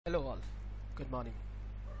Hello all, good morning.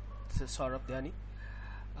 This is Saurabh Dhyani.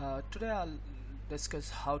 Today I'll discuss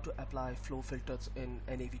how to apply flow filters in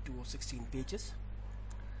NAV 2016 pages.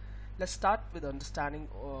 Let's start with understanding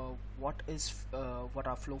what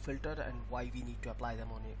are flow filter and why we need to apply them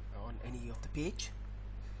on any of the page.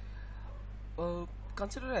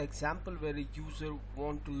 Consider an example where a user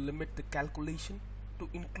want to limit the calculation to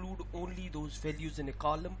include only those values in a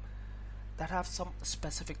column that have some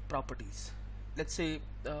specific properties. Let's say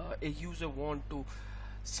a user want to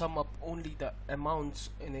sum up only the amounts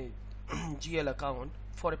in a GL account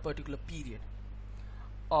for a particular period,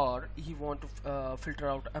 or he want to filter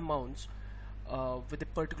out amounts with a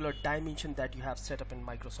particular dimension that you have set up in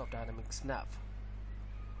Microsoft Dynamics NAV.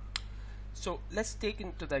 So let's take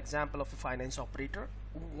into the example of a finance operator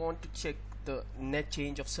who want to check the net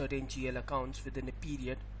change of certain GL accounts within a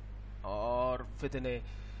period or within a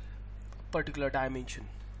particular dimension.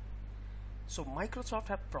 So Microsoft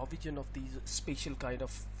have provision of these special kind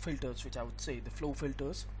of filters, which I would say the flow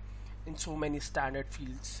filters, in so many standard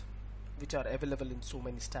fields which are available in so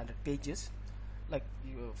many standard pages. Like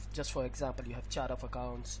just for example, you have chart of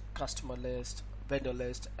accounts, customer list, vendor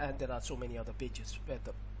list, and there are so many other pages where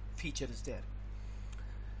the feature is there.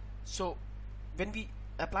 So when we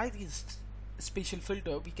apply these special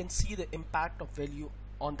filter, we can see the impact of value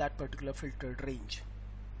on that particular filtered range.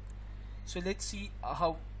 So let's see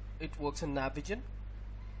how it works in Navision.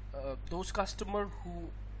 Those customers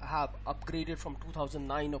who have upgraded from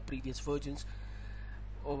 2009 or previous versions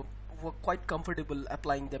were quite comfortable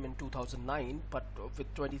applying them in 2009, but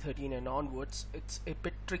with 2013 and onwards it's a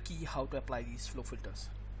bit tricky how to apply these flow filters.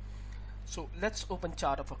 So let's open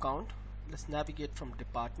chart of account. Let's navigate from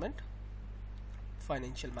department,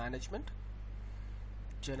 financial management,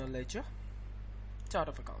 general ledger, chart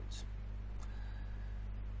of accounts.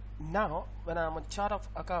 Now when I'm on chart of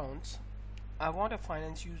accounts, I want a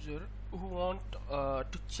finance user who want to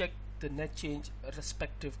check the net change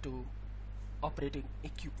respective to operating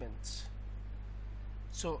equipments.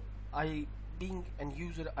 So being an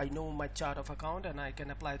user, I know my chart of account and I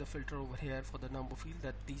can apply the filter over here for the number field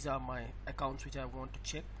that these are my accounts which I want to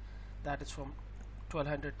check. That is from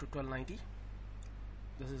 1200 to 1290.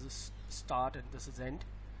 This is start and this is end.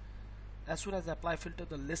 As soon as I apply filter,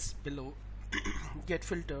 the list below get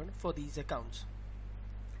filtered for these accounts.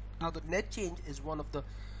 Now the net change is one of the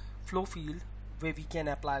flow field where we can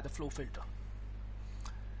apply the flow filter.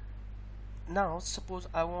 Now suppose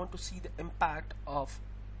I want to see the impact of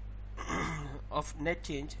of net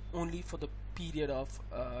change only for the period of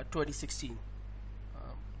 2016,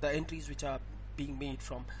 the entries which are being made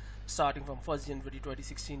from starting from 1st January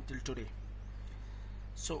 2016 till today.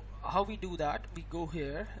 So how we do that, we go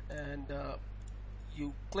here and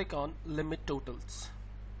you click on limit totals.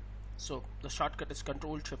 So the shortcut is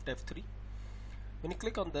Control Shift F3. When you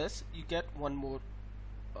click on this, you get one more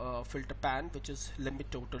filter pan, which is limit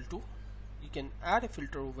total to. You can add a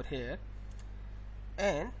filter over here,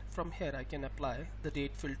 and from here I can apply the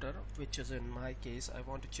date filter, which is in my case I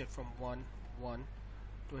want to check from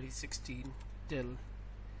 1/1/2016 till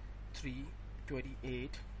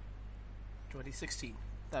 3/28/2016,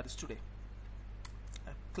 that is today.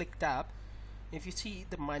 I click tab. If you see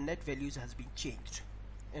that my net values has been changed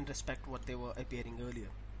in respect to what they were appearing earlier.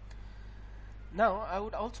 Now I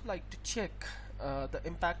would also like to check the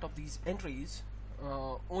impact of these entries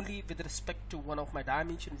only with respect to one of my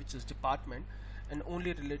dimension, which is department, and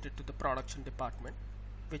only related to the production department,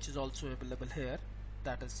 which is also available here.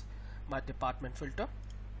 That is my department filter.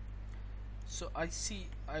 So I see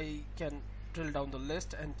I can drill down the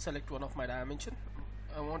list and select one of my dimension.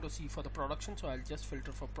 I want to see for the production, so I'll just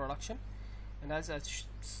filter for production, and as I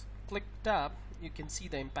click tab, you can see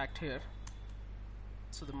the impact here.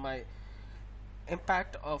 So my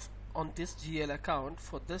impact on this GL account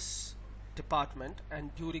for this department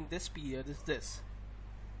and during this period is this.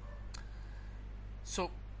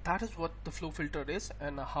 So that is what the flow filter is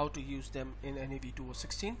and how to use them in NAV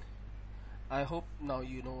 2016. I hope now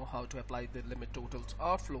you know how to apply the limit totals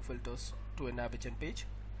or flow filters to a Navision page.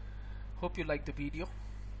 Hope you like the video.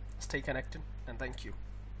 Stay connected and thank you.